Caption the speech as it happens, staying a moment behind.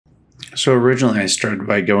So originally I started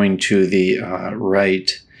by going to the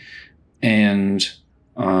right, and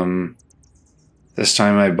this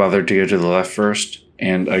time I bothered to go to the left first,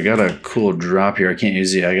 and I got a cool drop here. I can't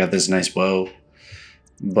use it. I got this nice bow,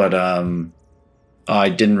 but I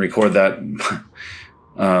didn't record that.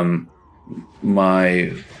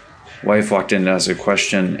 My wife walked in to ask a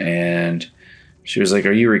question, and she was like,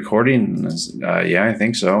 "Are you recording?" And I was, yeah, I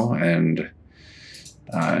think so. And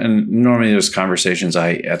normally those conversations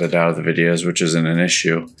I edit out of the videos, which isn't an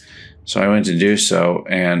issue. So I went to do so,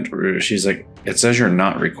 and she's like, "It says you're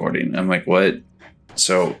not recording." I'm like, "What?"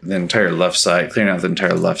 So the entire left side, clearing out the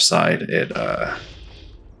entire left side, it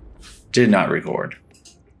did not record.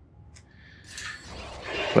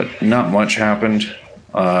 But not much happened.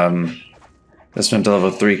 This went to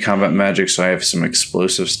level 3 combat magic, so I have some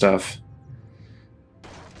explosive stuff.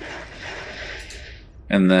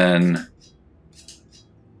 And then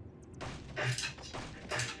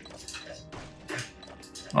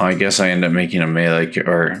I guess I end up making a melee,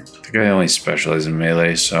 or I think I only specialize in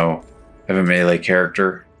melee, so I have a melee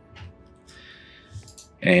character.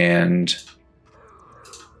 And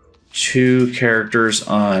 2 characters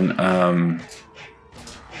on,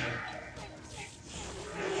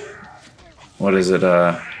 what is it,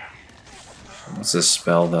 what's this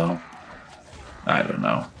spell though? I don't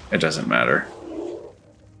know. It doesn't matter.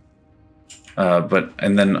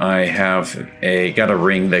 And then I have got a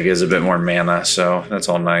ring that gives a bit more mana, so that's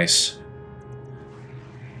all nice.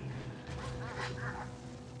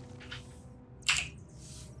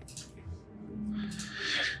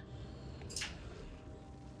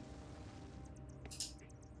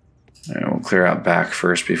 All right, we'll clear out back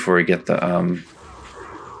first before we get the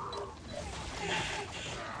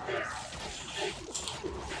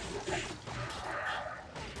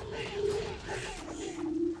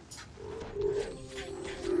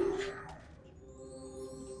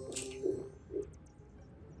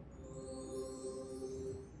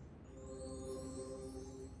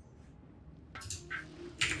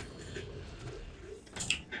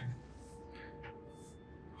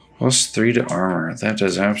 +3 to armor. That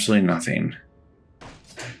does absolutely nothing.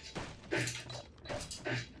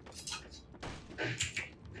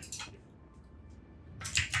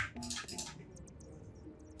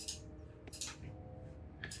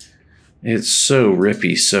 It's so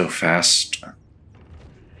rippy so fast.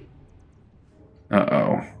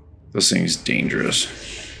 Uh-oh. This thing's dangerous.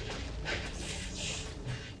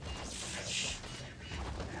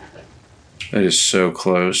 That is so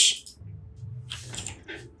close.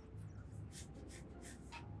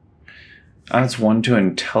 Adds 1 to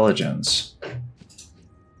intelligence.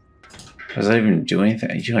 Does that even do anything?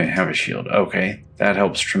 You don't even have a shield. Okay, that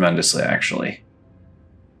helps tremendously, actually.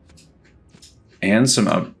 And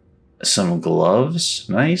some gloves.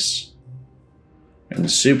 Nice.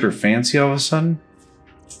 And super fancy all of a sudden.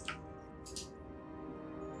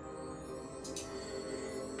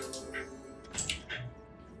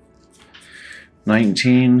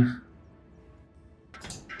 $19.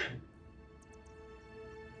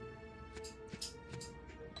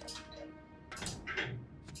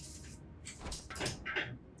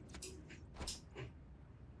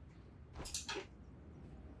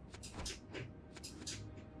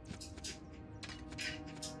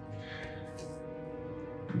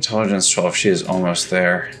 Intelligence 12, she is almost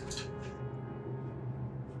there.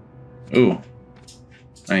 Ooh.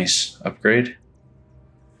 Nice. Upgrade.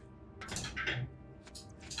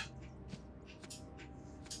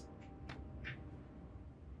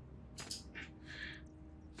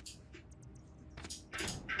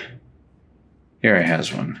 Here I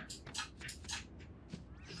has one.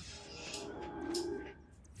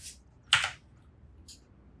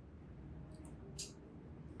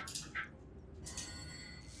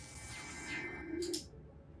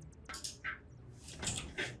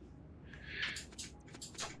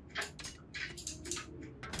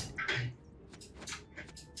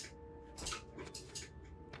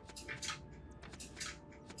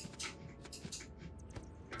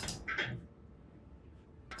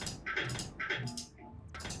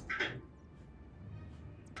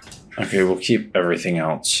 Okay, we'll keep everything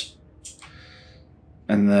else.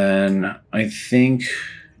 And then I think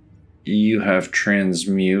you have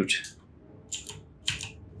transmute.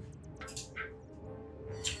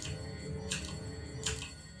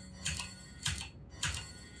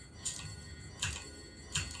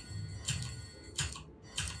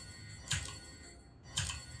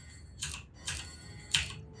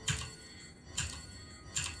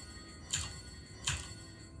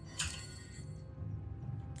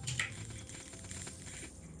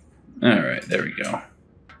 Alright, there we go.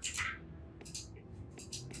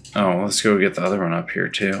 Oh, let's go get the other one up here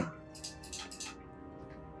too.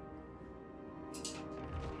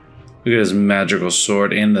 Look at his magical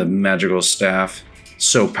sword and the magical staff.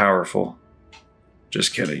 So powerful.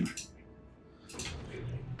 Just kidding.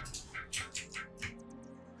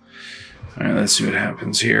 Alright, let's see what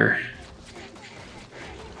happens here.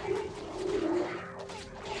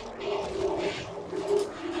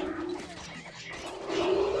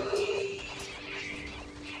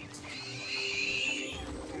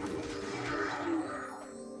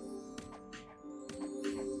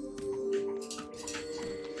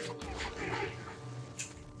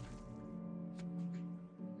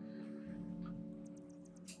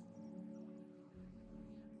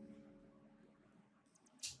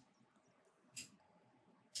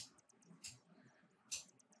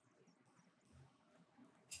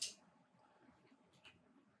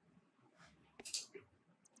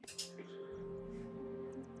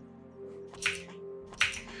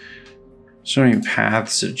 So many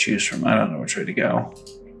paths to choose from. I don't know which way to go.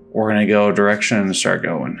 We're going to go a direction and start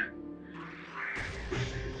going.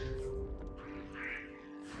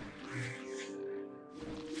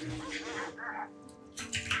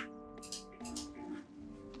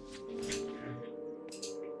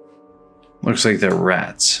 Looks like they're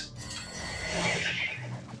rats.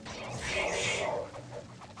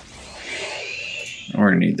 We're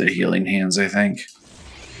going to need the healing hands, I think.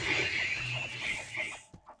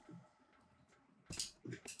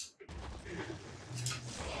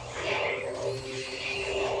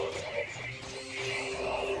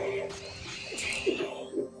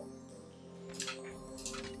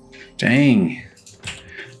 Dang.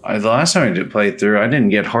 The last time I did play through, I didn't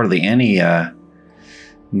get hardly any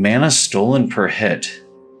mana stolen per hit.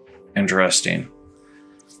 Interesting.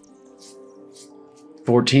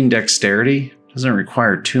 14 dexterity. Doesn't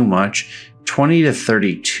require too much. 20 to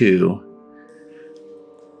 32.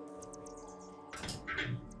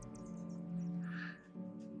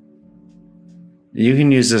 You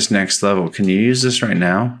can use this next level. Can you use this right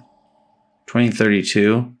now? 20,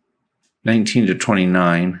 32. 19 to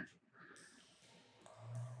 29.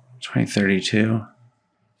 2032.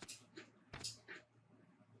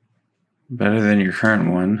 Better than your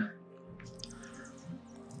current one.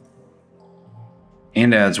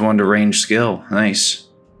 And adds 1 to range skill. Nice.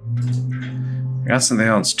 I got something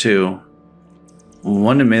else too.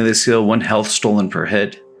 1 to melee skill, 1 health stolen per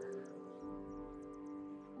hit.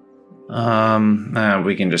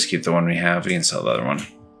 We can just keep the one we have. We can sell the other one.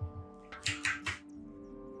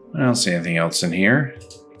 I don't see anything else in here.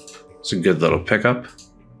 It's a good little pickup.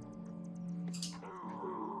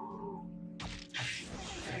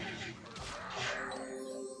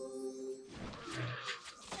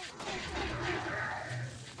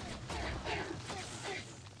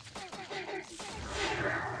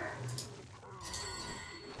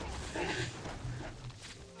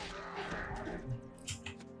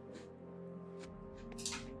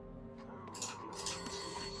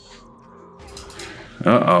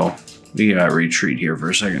 Uh-oh. We gotta retreat here for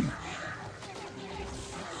a second.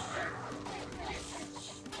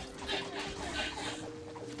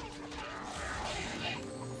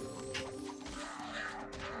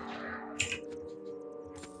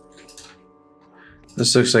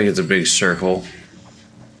 This looks like it's a big circle.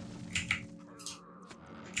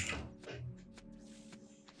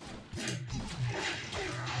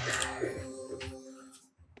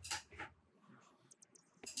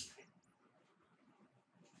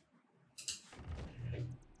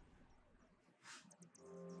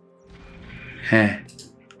 Heh.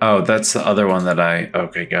 Oh, that's the other one that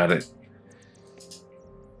okay, got it.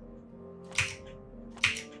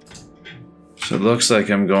 So it looks like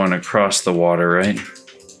I'm going across the water, right?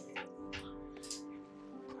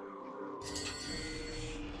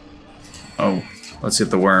 Oh, let's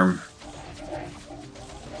get the worm.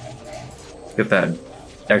 Get that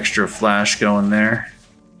extra flash going there.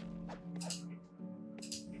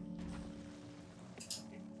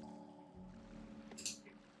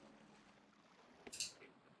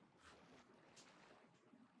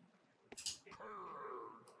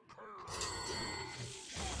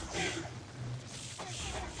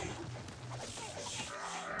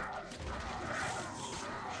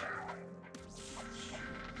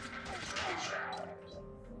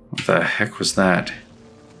 What the heck was that?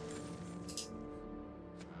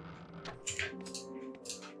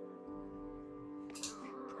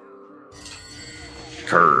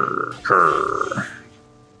 Grr, grr.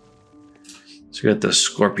 So we got the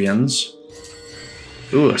scorpions.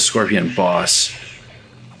 Ooh, a scorpion boss.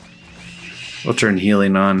 We'll turn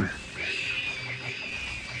healing on.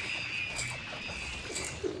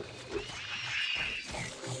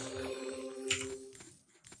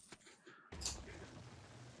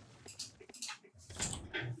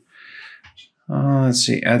 Let's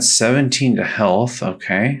see. Add 17 to health.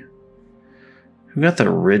 Okay. Who got the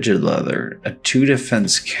rigid leather? A 2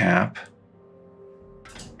 defense cap.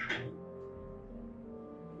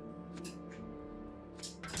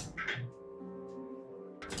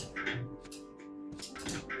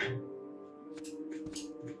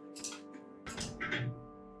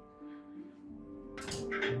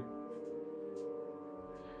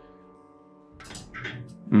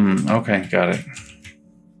 Okay, got it.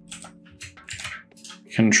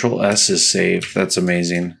 Control S is save. That's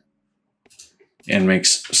amazing. And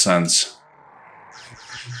makes sense.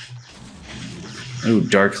 Ooh,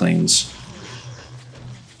 Darklings.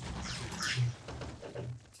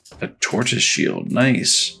 A tortoise shield.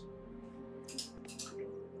 Nice.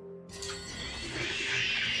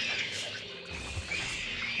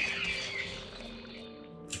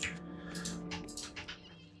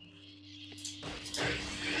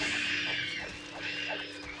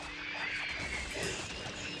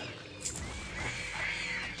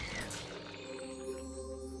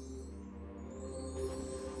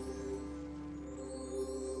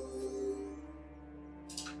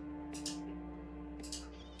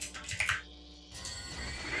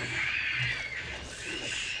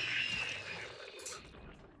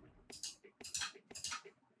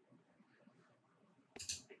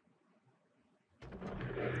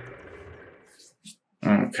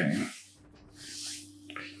 Okay.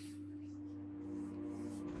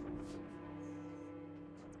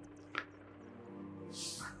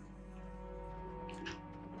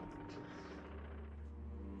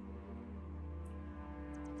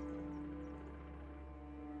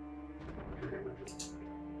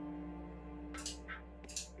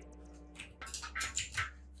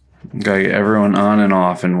 Gotta get everyone on and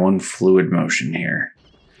off in one fluid motion here.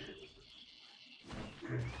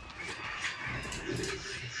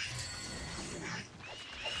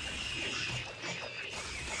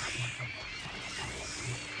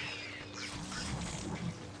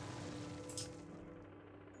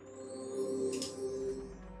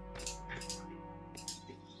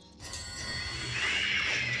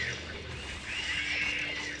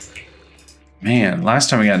 Man,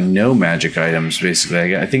 last time I got no magic items,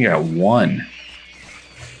 basically. I think I got 1.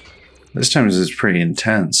 This time it's pretty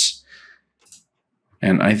intense.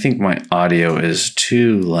 And I think my audio is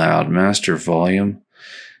too loud. Master volume.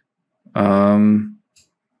 No,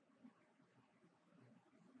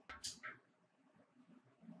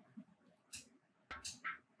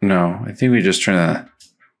 I think we just turn that.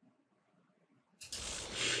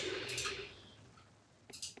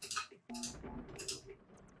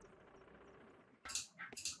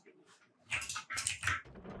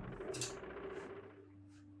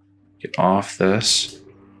 Get off this.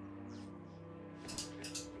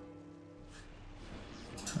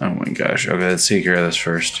 Oh my gosh. Okay, let's take care of this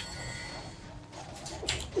first.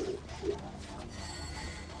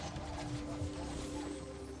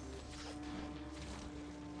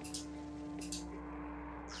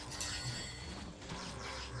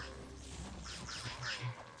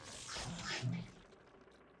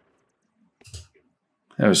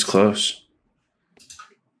 That was close.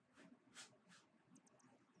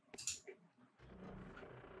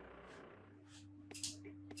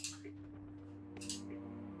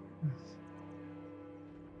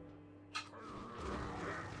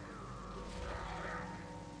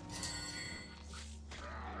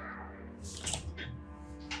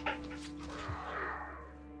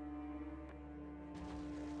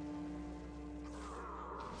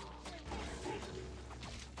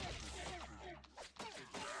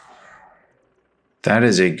 That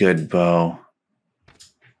is a good bow.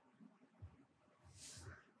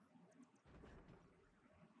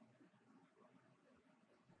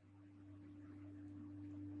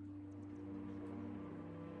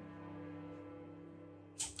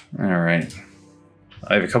 All right.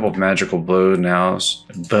 I have a couple of magical bows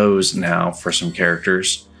now for some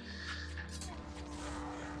characters.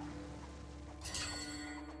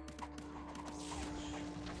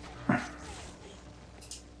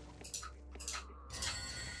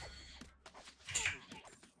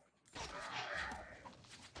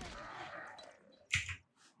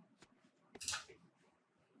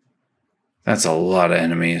 That's a lot of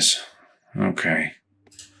enemies. Okay.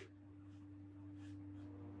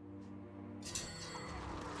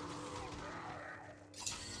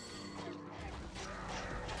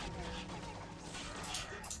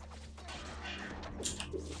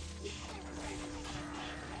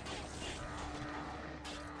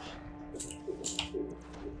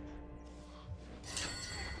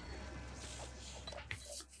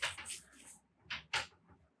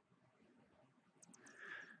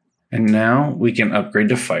 And now we can upgrade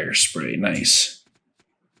to fire spray. Nice.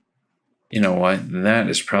 You know what? That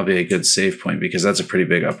is probably a good save point because that's a pretty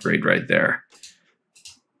big upgrade right there.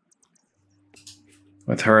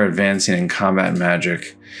 With her advancing in combat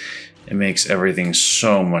magic, it makes everything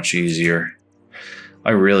so much easier.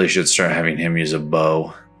 I really should start having him use a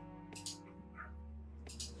bow.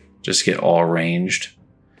 Just get all ranged.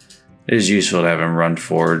 It is useful to have him run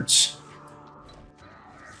forwards.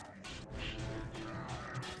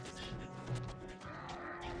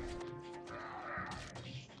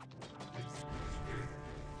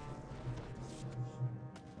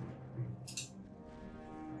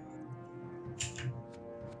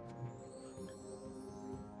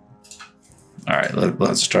 All right,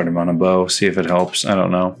 let's start him on a bow, see if it helps. I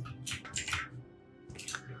don't know.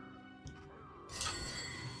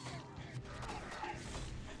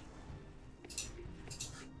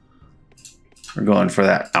 We're going for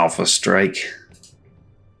that alpha strike.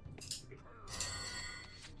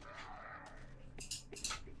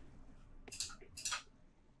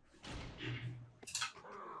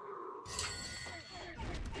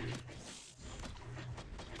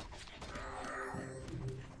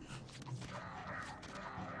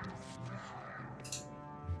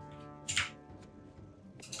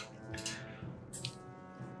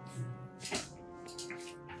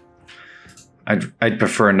 I'd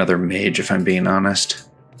prefer another mage if I'm being honest.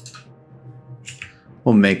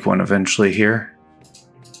 We'll make one eventually here.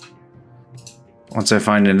 Once I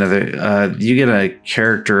find another, you get a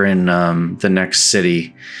character in the next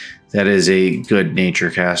city that is a good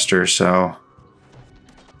nature caster, so.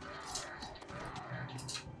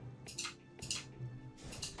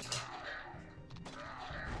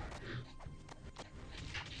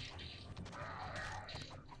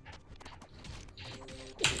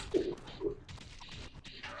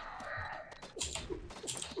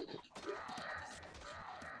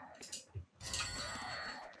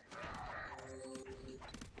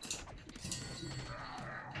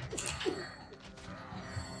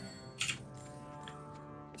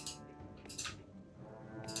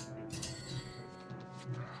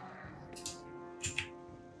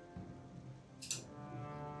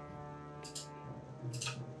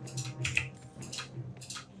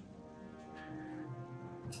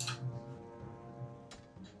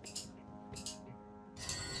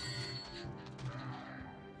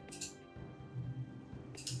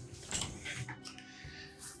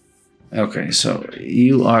 Okay, so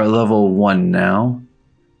you are level 1 now.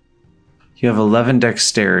 You have 11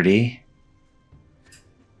 dexterity.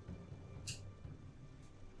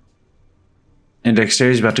 And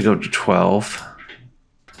dexterity is about to go to 12.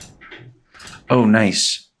 Oh,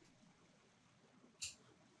 nice.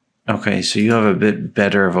 Okay, so you have a bit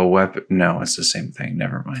better of a weapon. No, it's the same thing.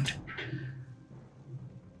 Never mind.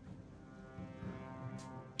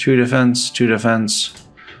 2 defense, 2 defense,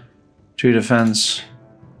 2 defense,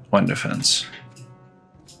 1 defense.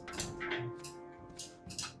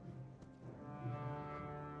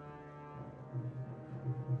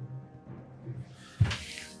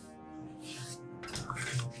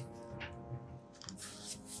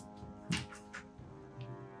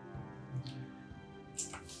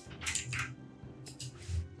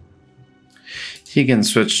 He can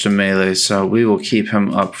switch to melee, so we will keep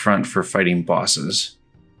him up front for fighting bosses.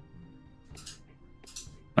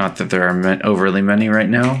 Not that there are overly many right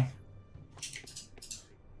now.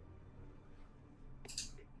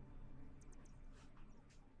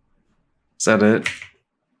 Is that it?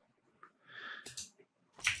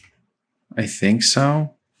 I think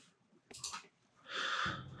so.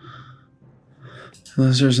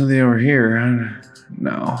 Unless there's something over here.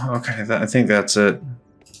 No. Okay, I think that's it.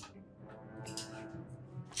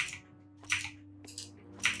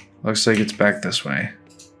 Looks like it's back this way.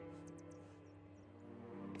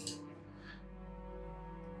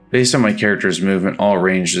 Based on my character's movement, all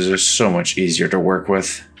ranges are so much easier to work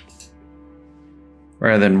with.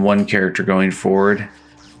 Rather than one character going forward.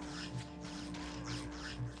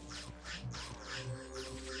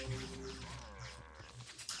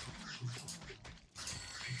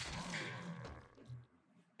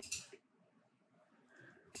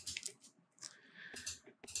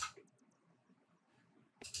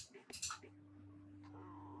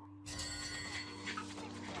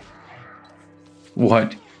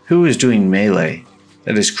 What? Who is doing melee?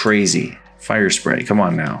 That is crazy. Fire spray, come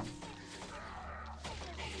on now.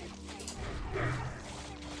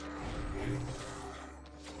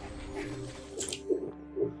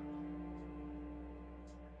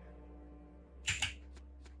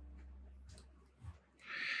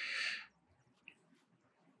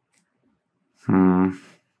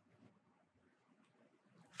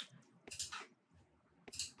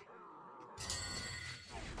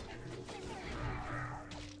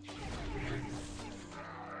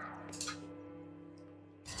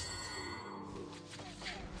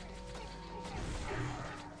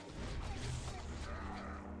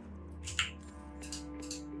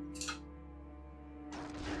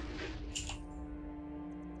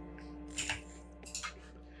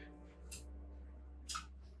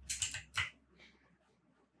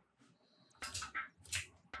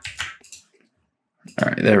 All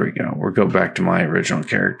right, there we go. We'll go back to my original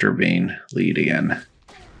character being lead again.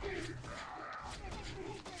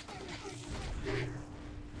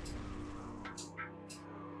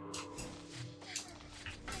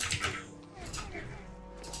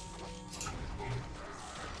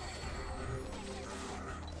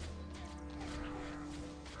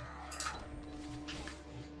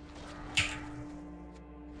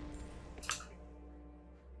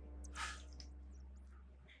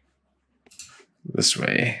 This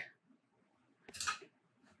way.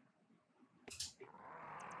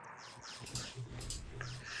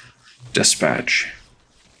 Dispatch.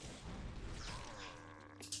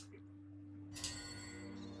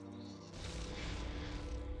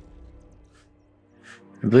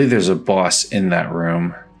 I believe there's a boss in that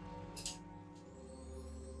room.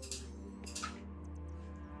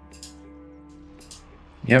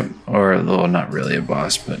 Yep, or a little, not really a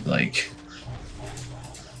boss, but like...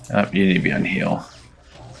 Oh, you need to be on heal.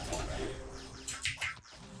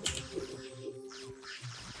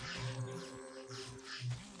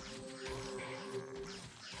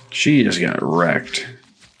 She just got wrecked.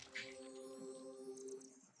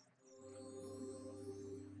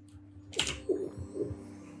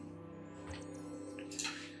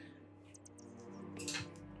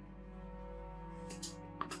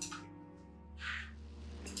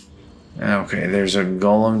 Okay, there's a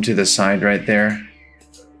golem to the side right there.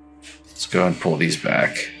 Let's go and pull these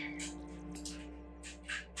back.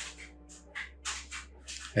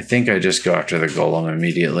 I think I just go after the golem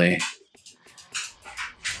immediately.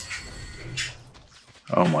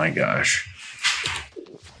 Oh my gosh.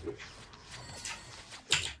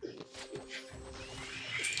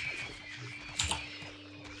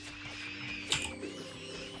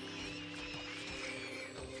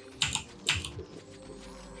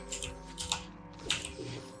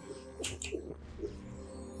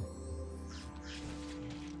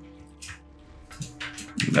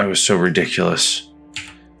 That was so ridiculous.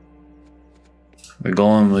 The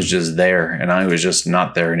golem was just there, and I was just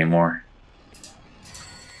not there anymore.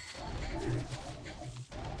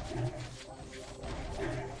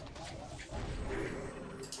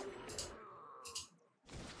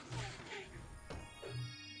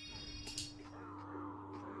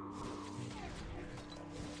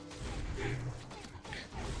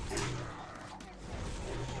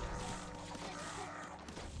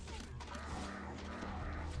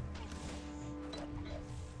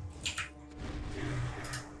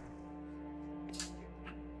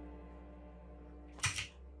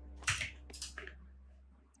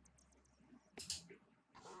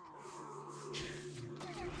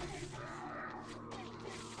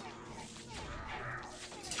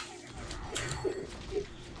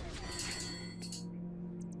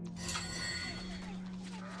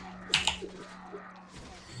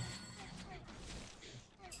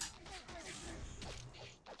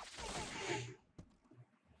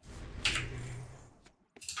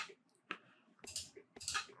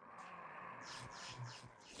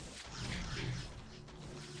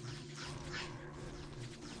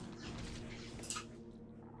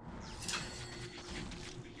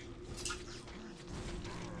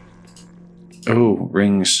 Oh,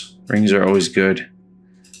 rings. Rings are always good.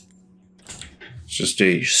 It's just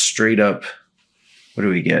a straight up, what do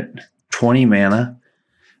we get? 20 mana.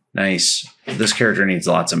 Nice. This character needs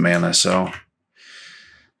lots of mana, so.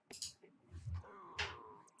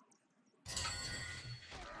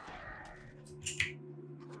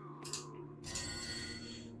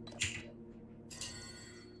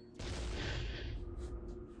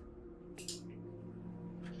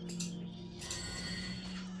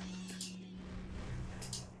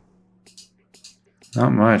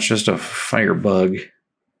 Not much, just a fire bug.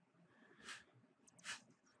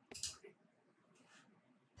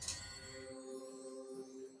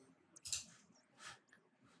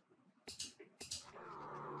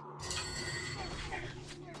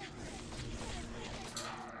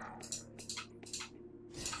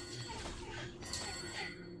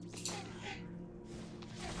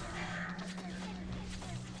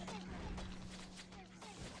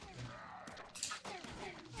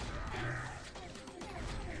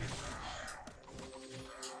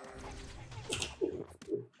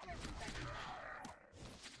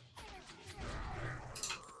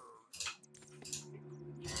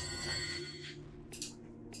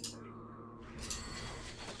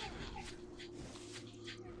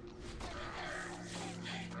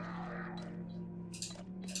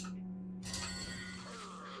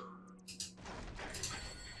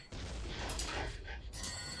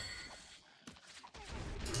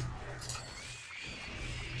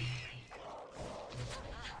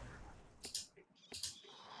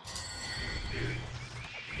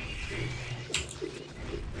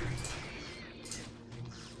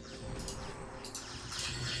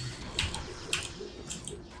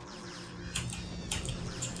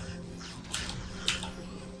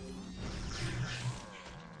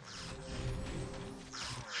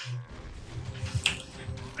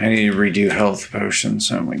 I need to redo health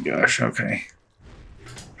potions. Oh my gosh, okay.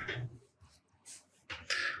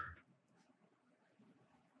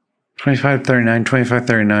 $25.39,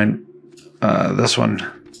 $25.39. This one.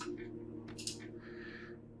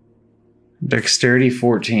 Dexterity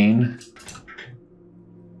 14.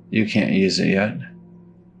 You can't use it yet.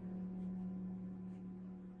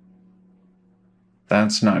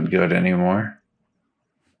 That's not good anymore.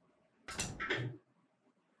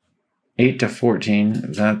 8 to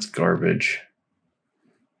 14, that's garbage.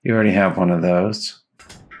 You already have one of those.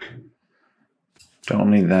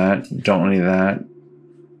 Don't need that. Don't need that.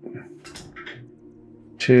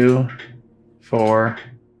 2, 4,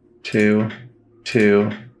 2,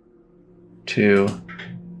 2, 2,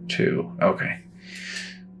 2. Okay.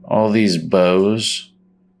 All these bows.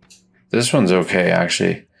 This one's okay,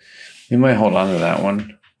 actually. We might hold on to that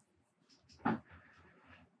one.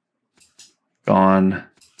 Gone.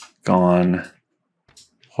 Gone.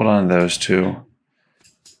 Hold on to those two.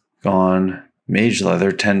 Gone. Mage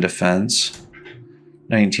leather, 10 defense.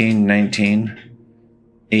 19, 19.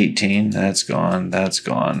 18. That's gone. That's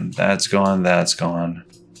gone. That's gone. That's gone.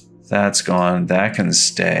 That's gone. That can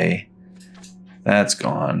stay. That's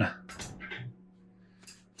gone.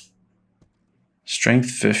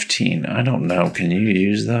 Strength 15. I don't know. Can you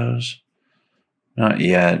use those? Not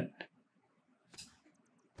yet.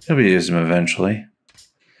 You'll be using them eventually.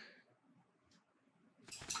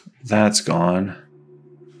 That's gone.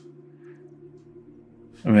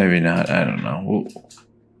 Maybe not. I don't know.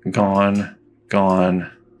 Gone.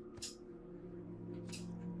 Gone.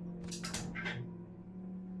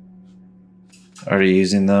 Already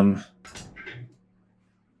using them.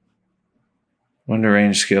 1 to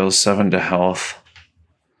range skills, 7 to health.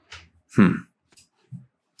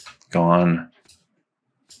 Gone.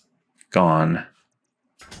 Gone.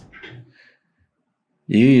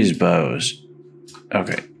 You use bows.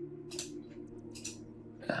 Okay.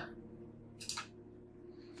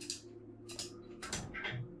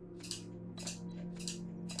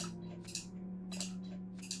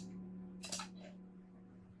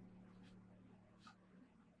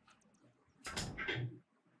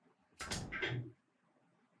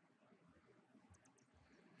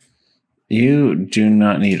 You do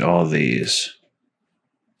not need all these.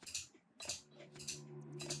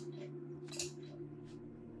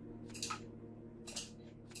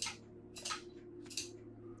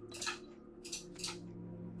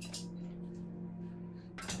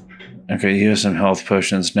 Okay, you have some health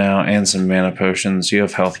potions now and some mana potions. You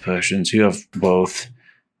have health potions. You have both.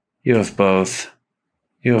 You have both.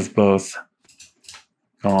 You have both.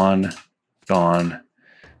 Gone. Gone.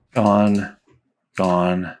 Gone.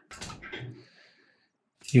 Gone.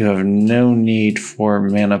 You have no need for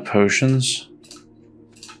mana potions.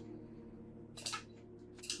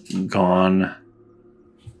 Gone.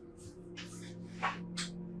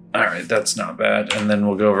 All right, that's not bad. And then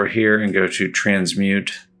we'll go over here and go to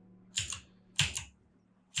transmute.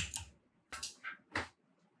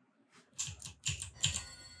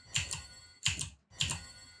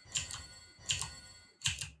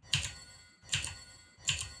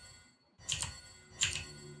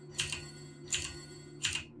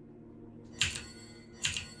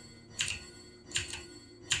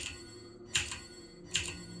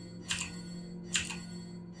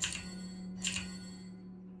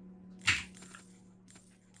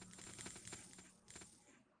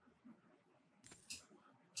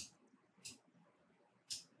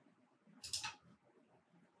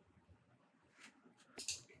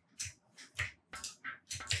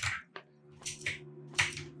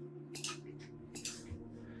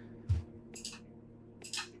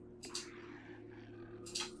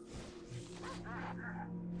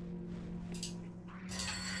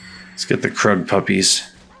 Let's get the Krug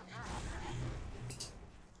puppies.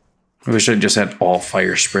 I wish I just had all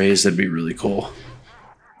fire sprays. That'd be really cool.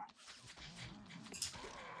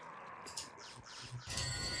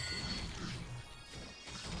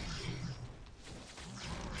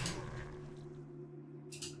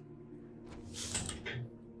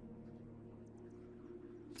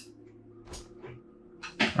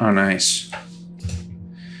 Oh, nice.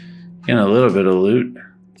 Getting a little bit of loot.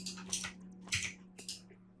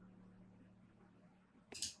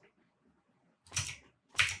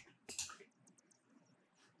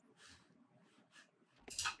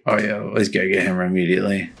 Oh yeah, let's gotta get him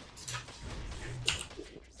immediately.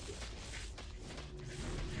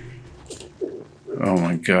 Oh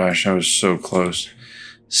my gosh, I was so close.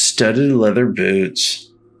 Studded leather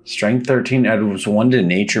boots. Strength 13 adds 1 to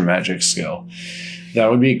nature magic skill. That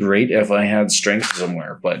would be great if I had strength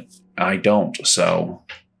somewhere, but I don't, so.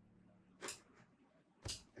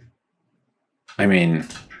 I mean,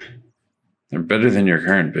 better than your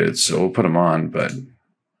current boots, so we'll put them on, but...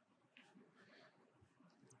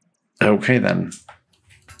 Okay, then.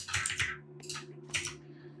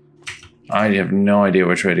 I have no idea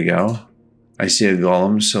which way to go. I see a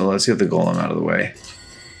golem, so let's get the golem out of the way.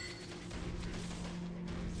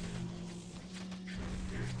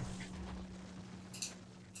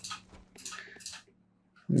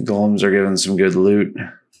 The golems are giving some good loot.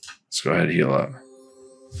 Let's go ahead and heal up.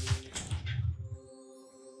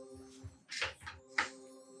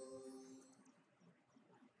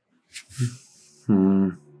 Hmm.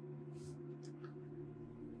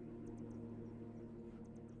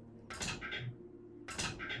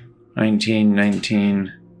 19,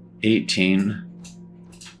 19, 18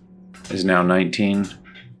 is now 19.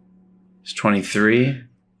 It's 23,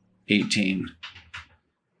 18.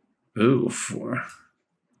 Ooh, 4.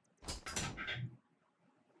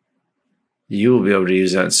 You will be able to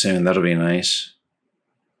use that soon. That'll be nice.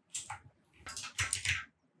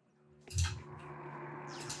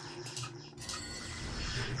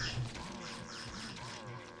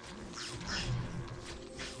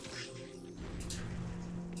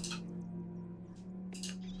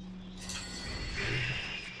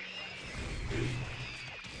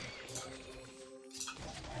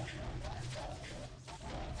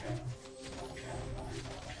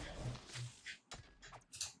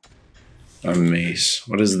 A mace.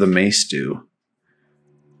 What does the mace do?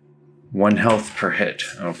 1 health per hit.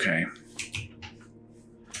 Okay.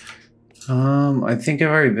 I think I've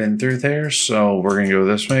already been through there, so we're gonna go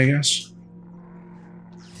this way, I guess.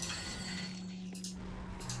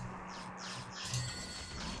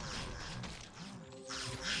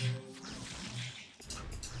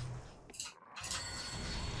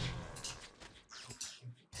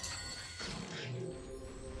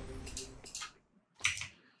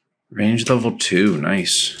 Range level 2,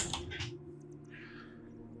 nice.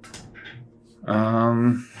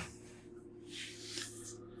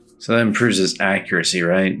 So that improves his accuracy,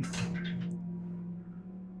 right?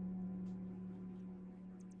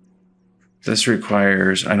 This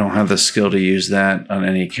requires, I don't have the skill to use that on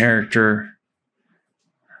any character.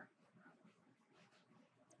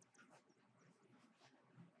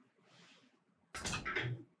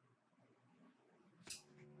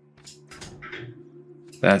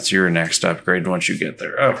 That's your next upgrade once you get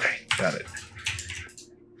there. Okay, got it.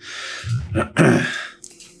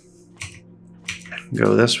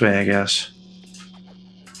 Go this way, I guess.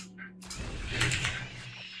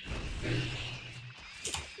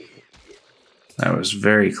 That was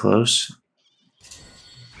very close.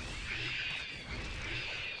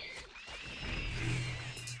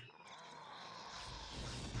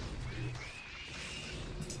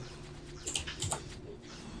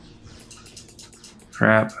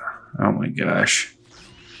 Crap. Oh my gosh.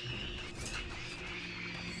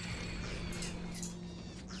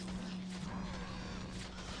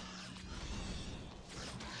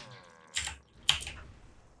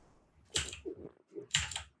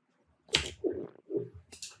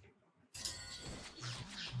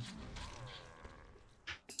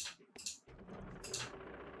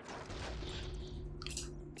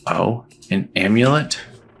 Oh, an amulet?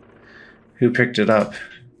 Who picked it up?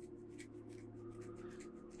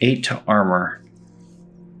 8 to armor.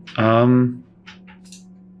 You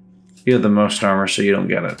have the most armor, so you don't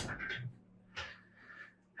get it.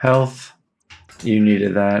 Health. You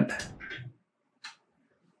needed that.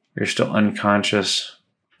 You're still unconscious.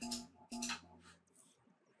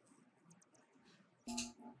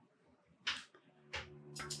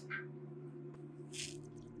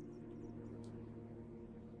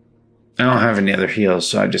 I don't have any other heals,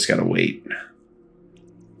 so I just gotta wait.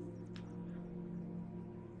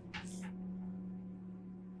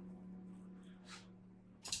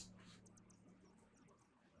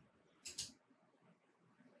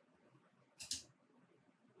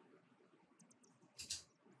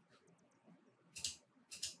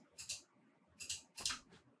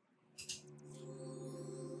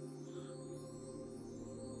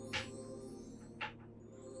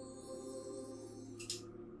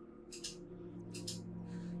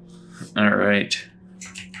 All right.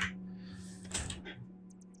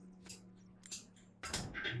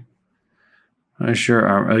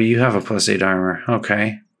 Sure. Oh, you have a +8 armor.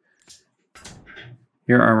 Okay.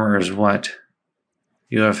 Your armor is what?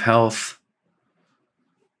 You have health.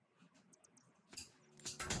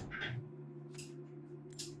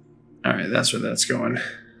 All right, that's where that's going.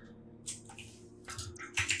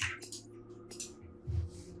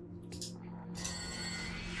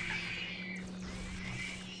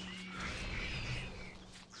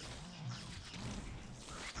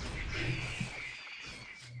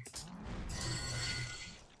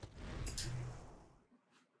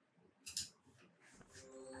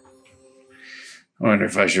 I wonder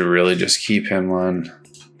if I should really just keep him on.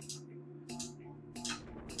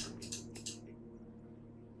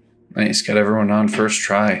 Nice, got everyone on first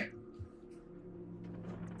try.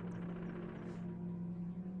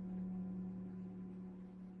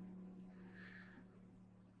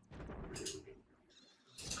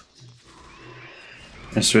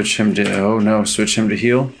 I switch him to, oh no, switch him to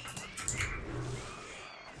heal.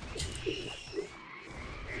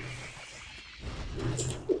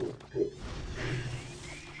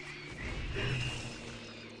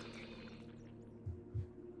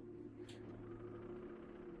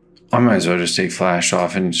 I might as well just take flash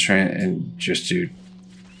off and just do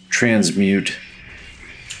transmute.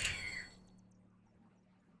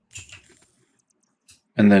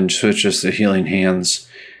 And then switch us to healing hands.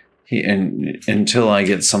 And until I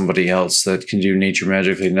get somebody else that can do nature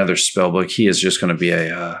magically another spell book, he is just going to be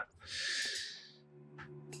a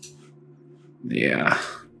yeah.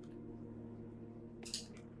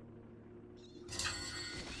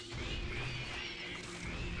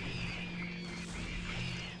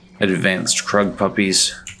 Advanced Krug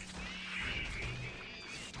puppies.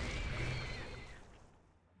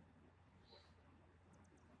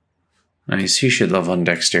 Nice, he should level on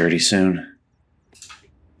dexterity soon.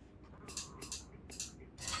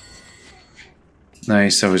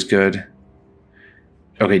 Nice, that was good.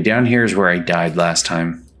 Okay, down here is where I died last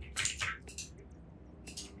time.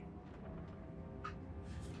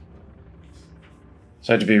 So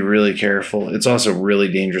I have to be really careful. It's also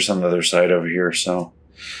really dangerous on the other side over here, so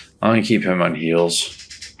I'm going to keep him on heals.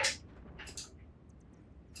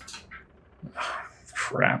 Oh,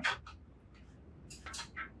 crap.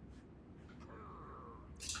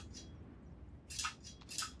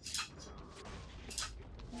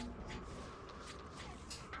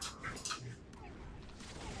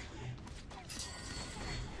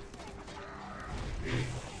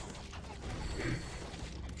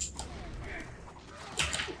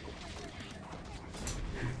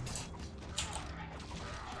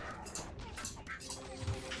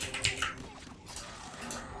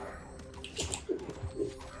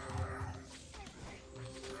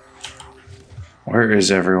 Where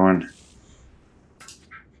is everyone?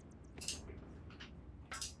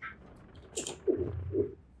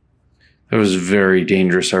 That was very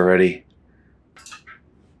dangerous already.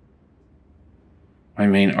 My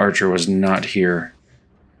main archer was not here.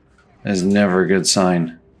 That is never a good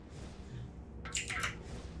sign.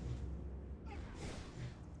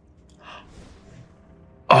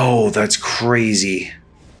 Oh, that's crazy.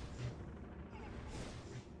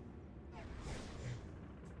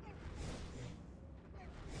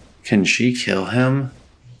 Can she kill him?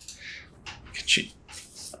 Can she?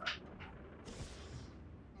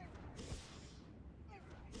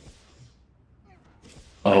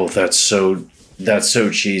 Oh, that's so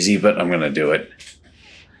cheesy, but I'm gonna do it.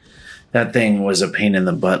 That thing was a pain in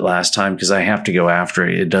the butt last time because I have to go after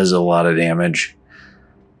it. It does a lot of damage.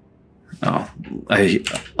 Oh,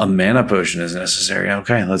 a mana potion is necessary.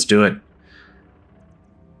 Okay, let's do it.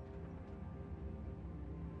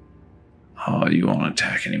 Oh, you won't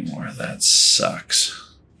attack anymore. That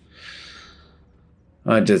sucks.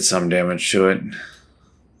 I did some damage to it.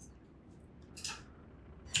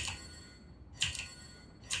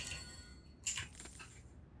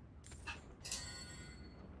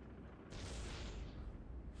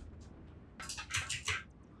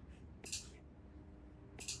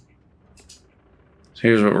 So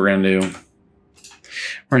here's what we're going to do.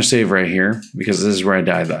 We're going to save right here because this is where I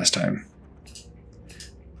died last time.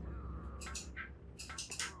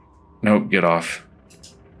 Nope, get off.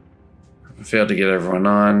 I failed to get everyone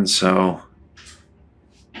on, so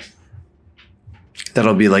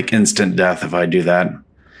that'll be like instant death if I do that.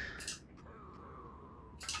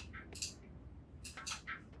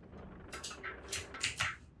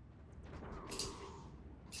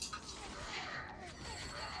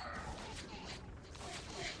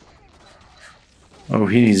 Oh,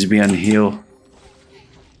 he needs to be on heal.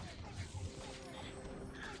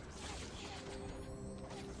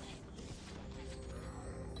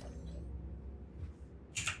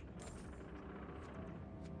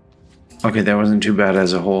 Okay, that wasn't too bad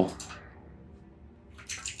as a whole.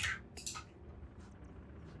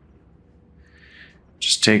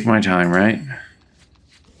 Just take my time, right?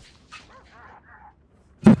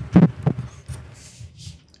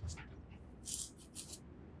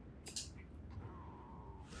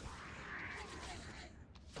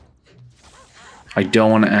 I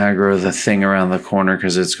don't want to aggro the thing around the corner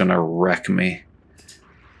because it's going to wreck me.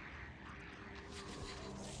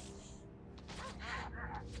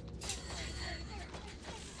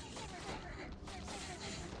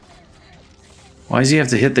 Why does he have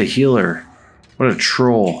to hit the healer? What a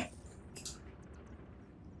troll.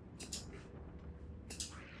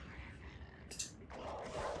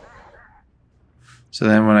 So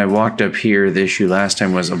then when I walked up here, the issue last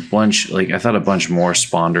time was a bunch, like I thought a bunch more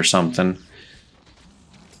spawned or something.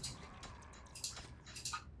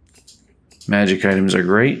 Magic items are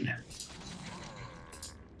great.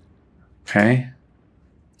 Okay.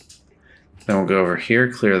 Then we'll go over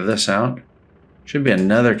here, clear this out. Should be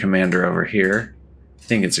another commander over here. I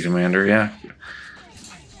think it's a commander, yeah.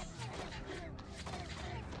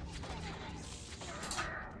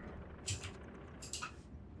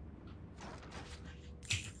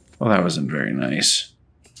 Well, that wasn't very nice.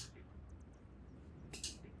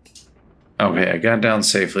 Okay, I got down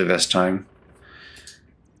safely this time.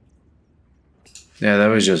 Yeah, that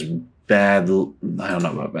was just bad. I don't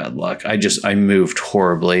know about bad luck. I moved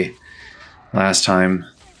horribly last time.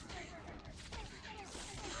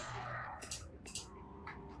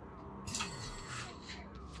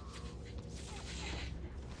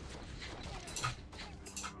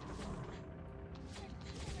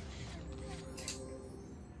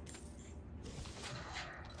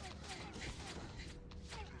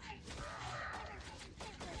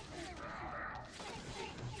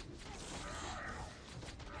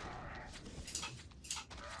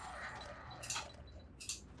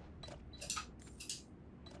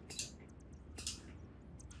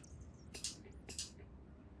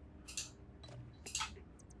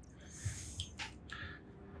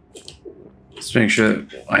 Let's make sure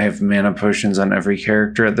that I have mana potions on every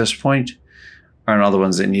character at this point. Or on all the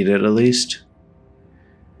ones that need it, at least.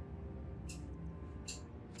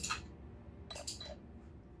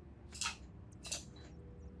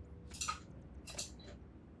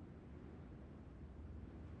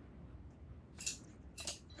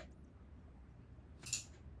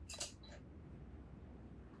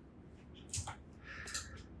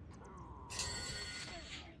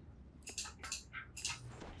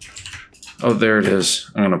 Oh, there it is.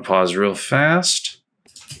 I'm going to pause real fast.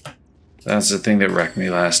 That's the thing that wrecked me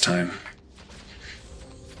last time.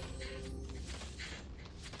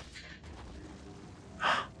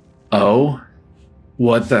 Oh?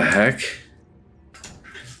 What the heck?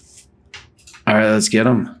 Alright, let's get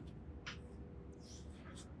him.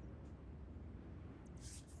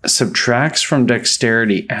 Subtracts from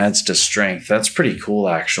dexterity, adds to strength. That's pretty cool,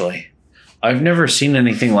 actually. I've never seen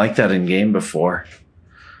anything like that in game before.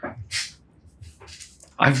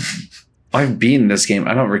 I've beaten this game.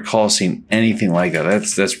 I don't recall seeing anything like that.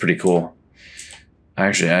 That's pretty cool.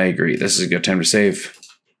 Actually, I agree. This is a good time to save.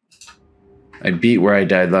 I beat where I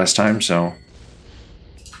died last time, so.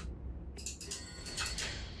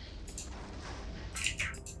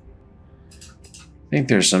 I think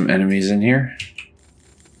there's some enemies in here.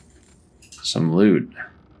 Some loot.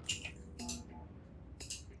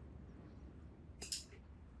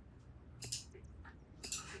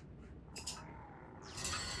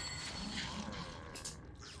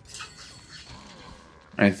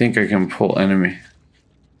 I think I can pull enemy.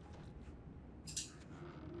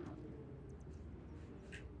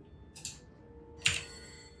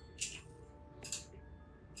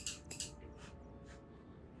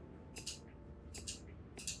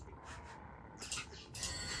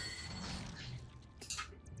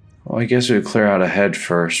 Well, I guess we would clear out ahead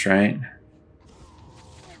first, right?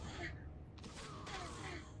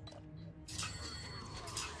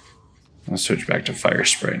 I'll switch back to fire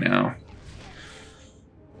spray now.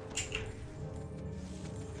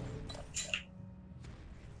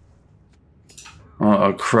 Oh,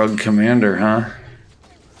 a Krug commander, huh?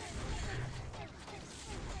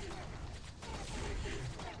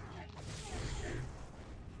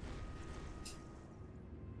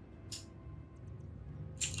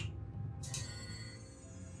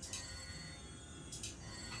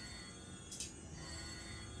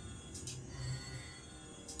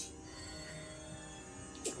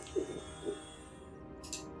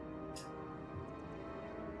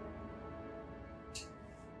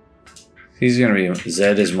 He's gonna be...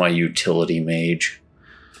 Zed is my utility mage.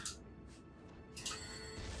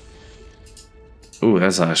 Ooh,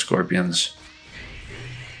 that's a lot of scorpions.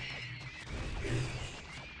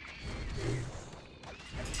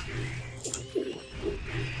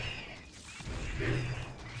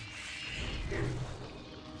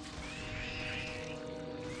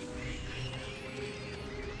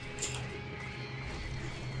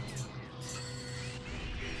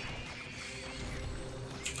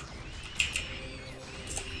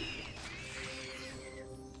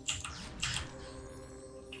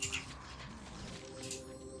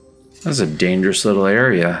 That's a dangerous little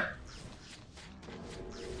area.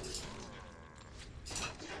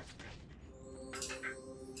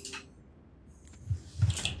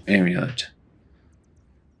 amulet.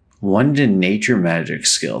 1 to nature magic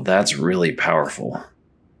skill. That's really powerful.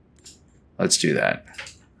 Let's do that.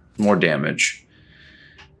 More damage.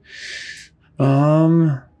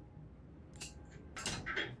 You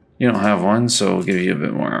don't have one, so we'll give you a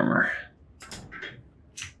bit more armor.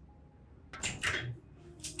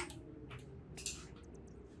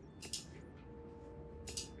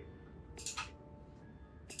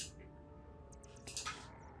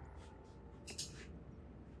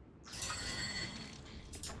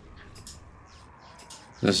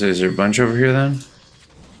 Is there a bunch over here then?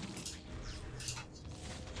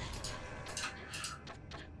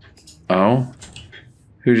 Oh?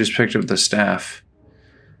 Who just picked up the staff?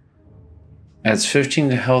 Adds 15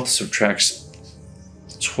 to health, subtracts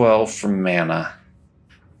 12 from mana.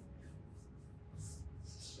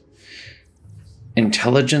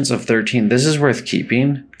 Intelligence of 13. This is worth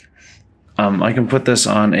keeping. I can put this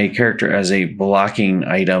on a character as a blocking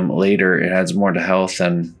item later. It adds more to health,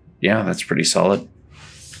 and yeah, that's pretty solid.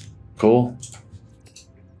 Cool.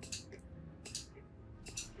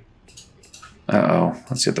 Uh-oh.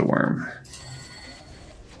 Let's get the worm.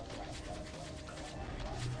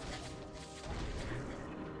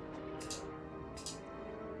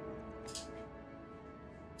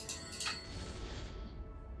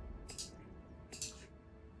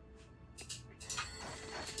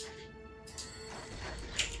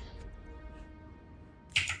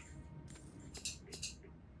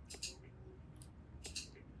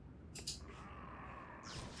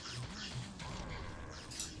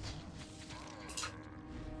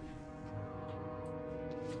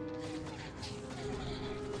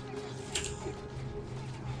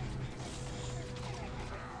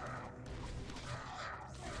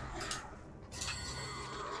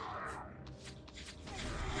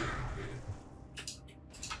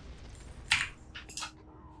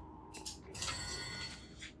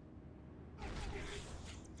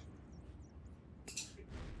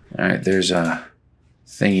 All right, there's a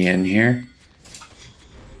thingy in here.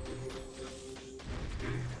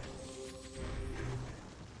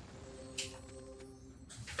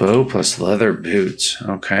 Bow plus leather boots.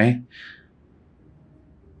 Okay.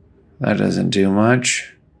 That doesn't do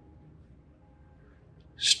much.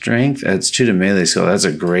 Strength adds 2 to melee skill. That's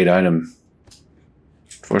a great item.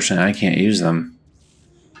 Fortunately, I can't use them.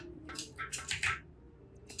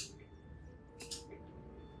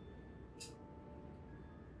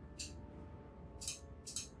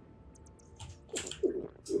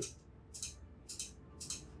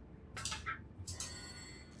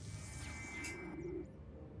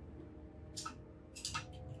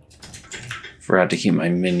 Forgot to keep my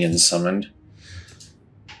minions summoned.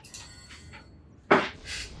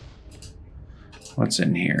 What's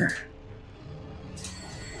in here?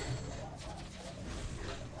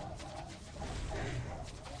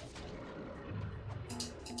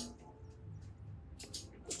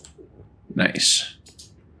 Nice.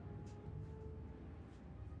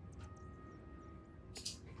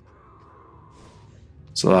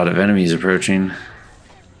 It's a lot of enemies approaching.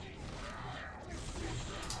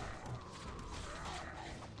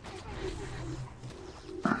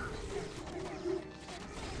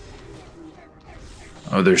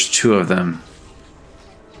 Oh, there's 2 of them.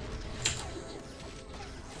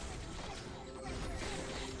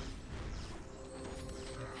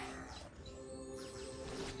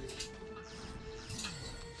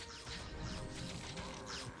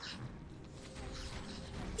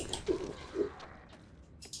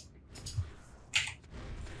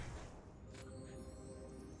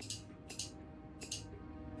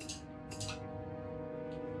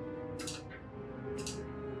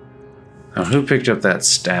 Now, who picked up that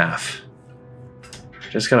staff?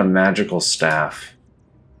 Just got a magical staff.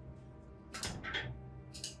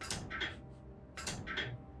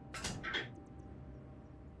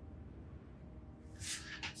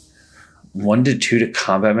 One to 2 to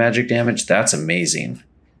combat magic damage? That's amazing.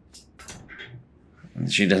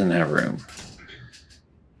 She doesn't have room.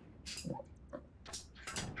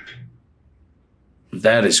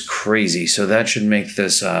 That is crazy. So that should make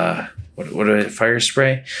this... What do I fire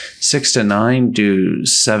spray? 6 to 9, do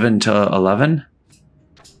 7 to 11,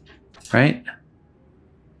 right?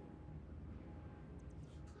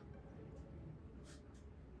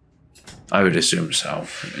 I would assume so.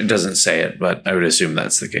 It doesn't say it, but I would assume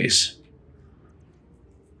that's the case.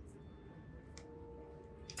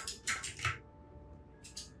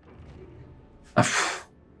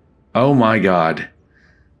 Oh my God.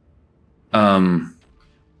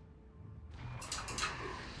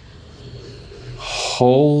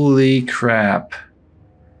 Holy crap.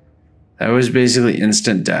 That was basically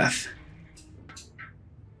instant death.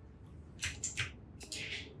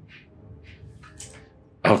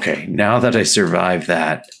 Okay, now that I survived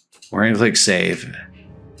that, we're going to click save.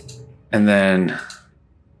 And then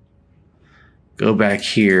go back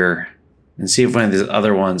here and see if one of these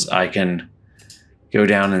other ones I can go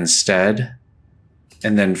down instead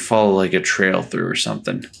and then follow like a trail through or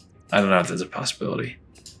something. I don't know if that's a possibility.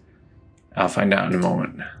 I'll find out in a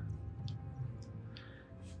moment.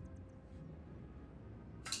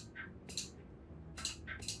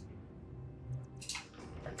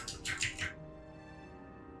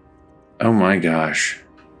 Oh my gosh.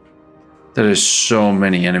 That is so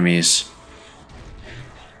many enemies.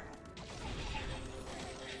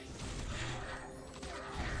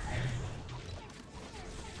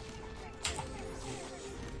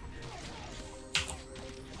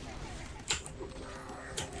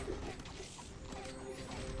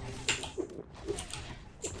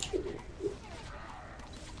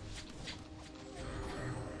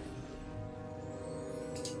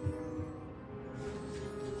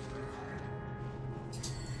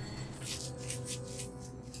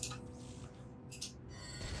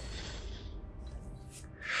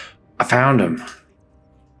 I found him.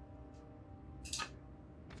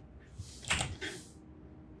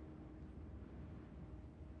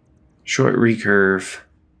 Short recurve.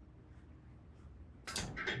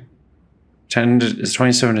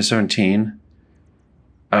 27 to 17.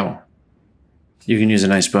 Oh. You can use a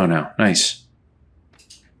nice bow now. Nice.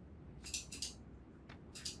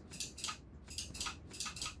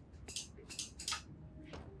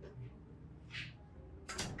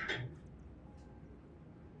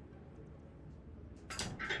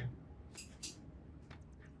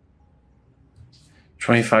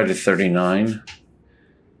 $25 to $39.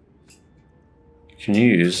 Can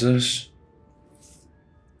you use this?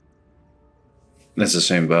 That's the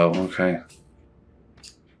same bow, okay.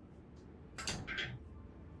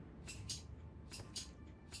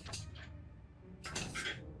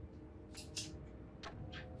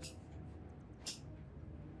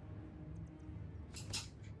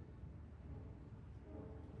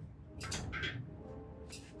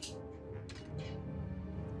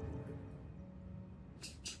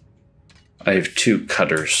 I have 2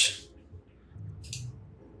 cutters.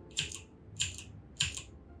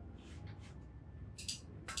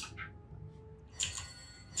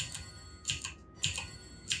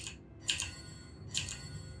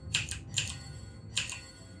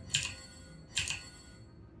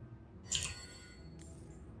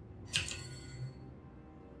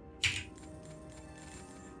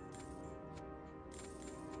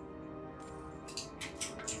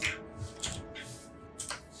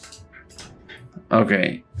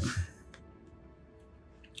 Okay.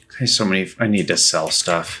 So many. I need to sell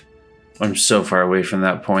stuff. I'm so far away from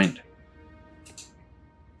that point.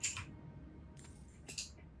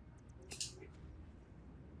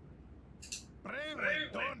 Bravely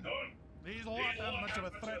done. These lot aren't much of a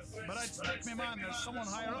threat, but I'd stick me man there's someone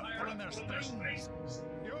higher up pulling their strings.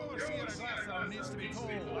 The overseer of Glitterdelve needs to be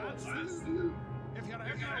told. If you're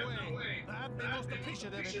ever away, I'd be most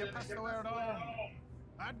appreciative if you passed the word on.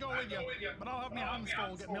 I'd go with you, but I'll have my hands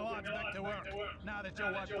full getting my lads back to work, now that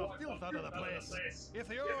you've wiped the filth out of the place. If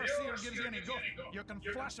the overseer gives you any guff, you can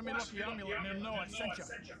flash him my lucky amulet and he'll know I sent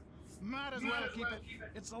you. Might as well keep it.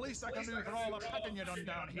 It's the least I can do for all the packing you done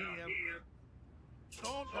down here.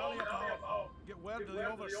 Don't dally about. Get word to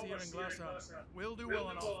the overseer in Glitterdelve. We'll do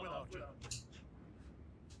well enough without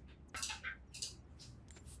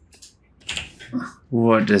you.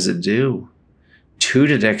 What does it do? 2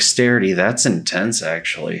 to dexterity. That's intense,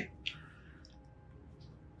 actually.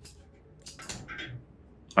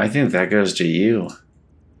 I think that goes to you.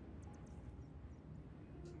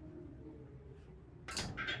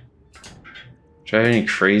 Do I have any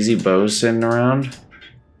crazy bows sitting around?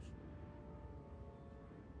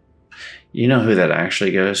 You know who that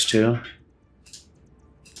actually goes to?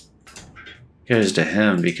 It goes to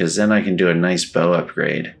him, because then I can do a nice bow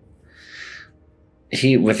upgrade.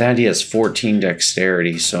 With that he has 14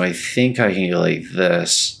 dexterity, so I think I can go like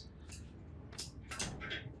this.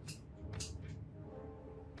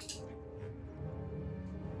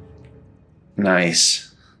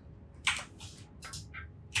 Nice.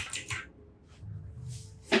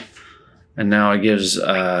 And now it gives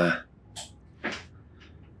now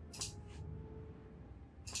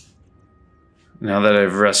that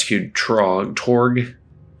I've rescued Torg.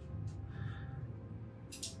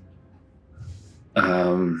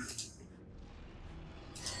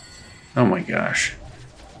 Oh my gosh.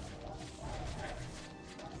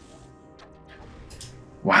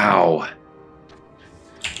 Wow.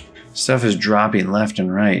 Stuff is dropping left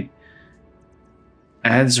and right.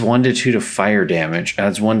 Adds 1 to 2 to fire damage.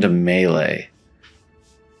 Adds 1 to melee.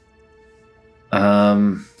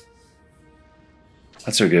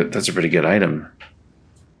 That's a pretty good item.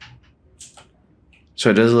 So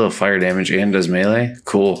it does a little fire damage and does melee?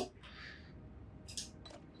 Cool.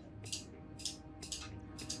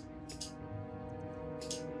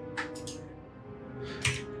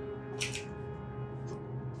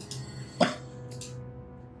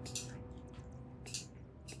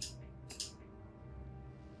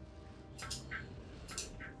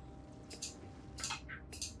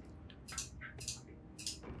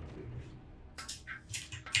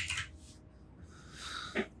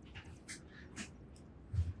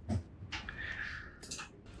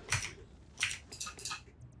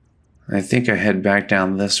 I think I head back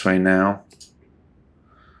down this way now.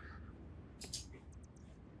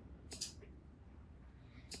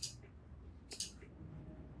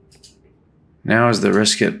 Now is the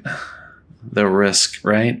risk,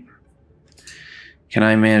 right? Can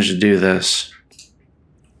I manage to do this?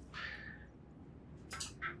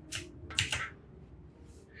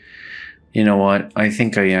 You know what? I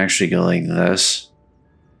think I actually go like this.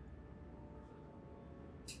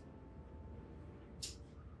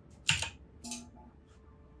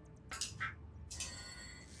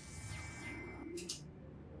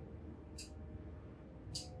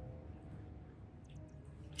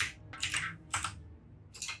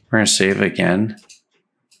 We're going to save again,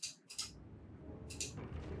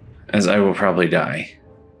 as I will probably die.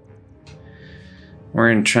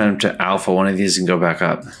 We're going to try to alpha one of these and go back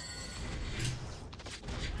up.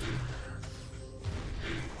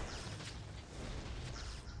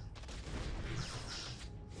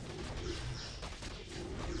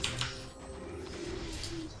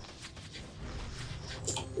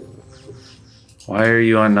 Why are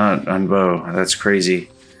you not on bow? That's crazy.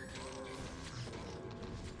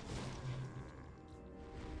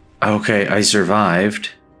 Okay, I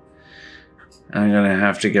survived. I'm gonna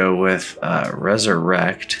have to go with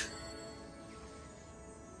resurrect.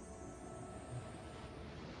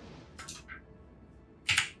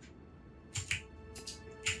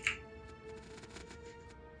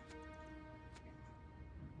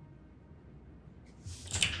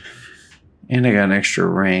 And I got an extra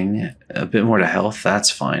ring, a bit more to health.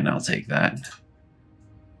 That's fine, I'll take that.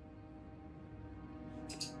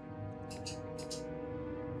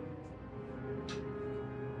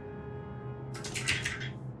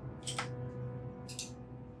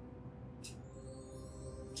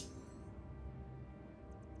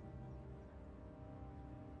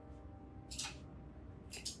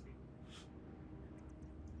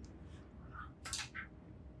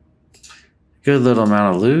 Good little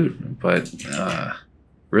amount of loot, but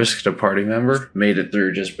risked a party member, made it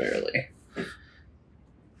through just barely.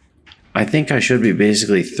 I think I should be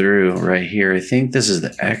basically through right here. I think this is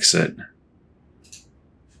the exit.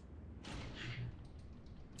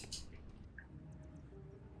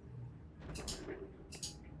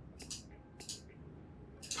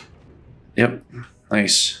 Yep,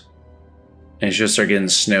 nice. And it should start getting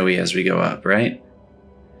snowy as we go up, right?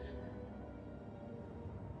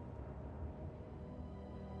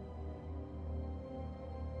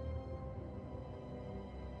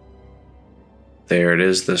 There it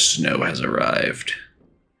is, the snow has arrived.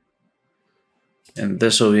 And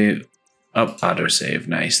this will be, oh, autosave,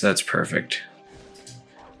 nice, that's perfect.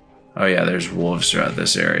 Oh yeah, there's wolves throughout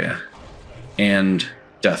this area. And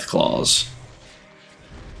death claws.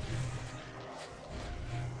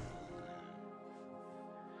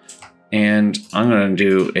 And I'm gonna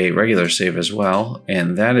do a regular save as well,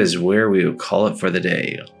 and that is where we will call it for the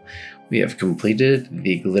day. We have completed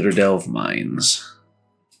the Glitterdelve mines.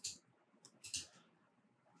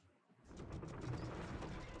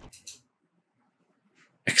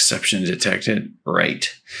 Exception detected.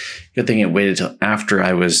 Right. Good thing it waited till after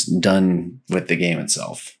I was done with the game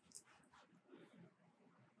itself.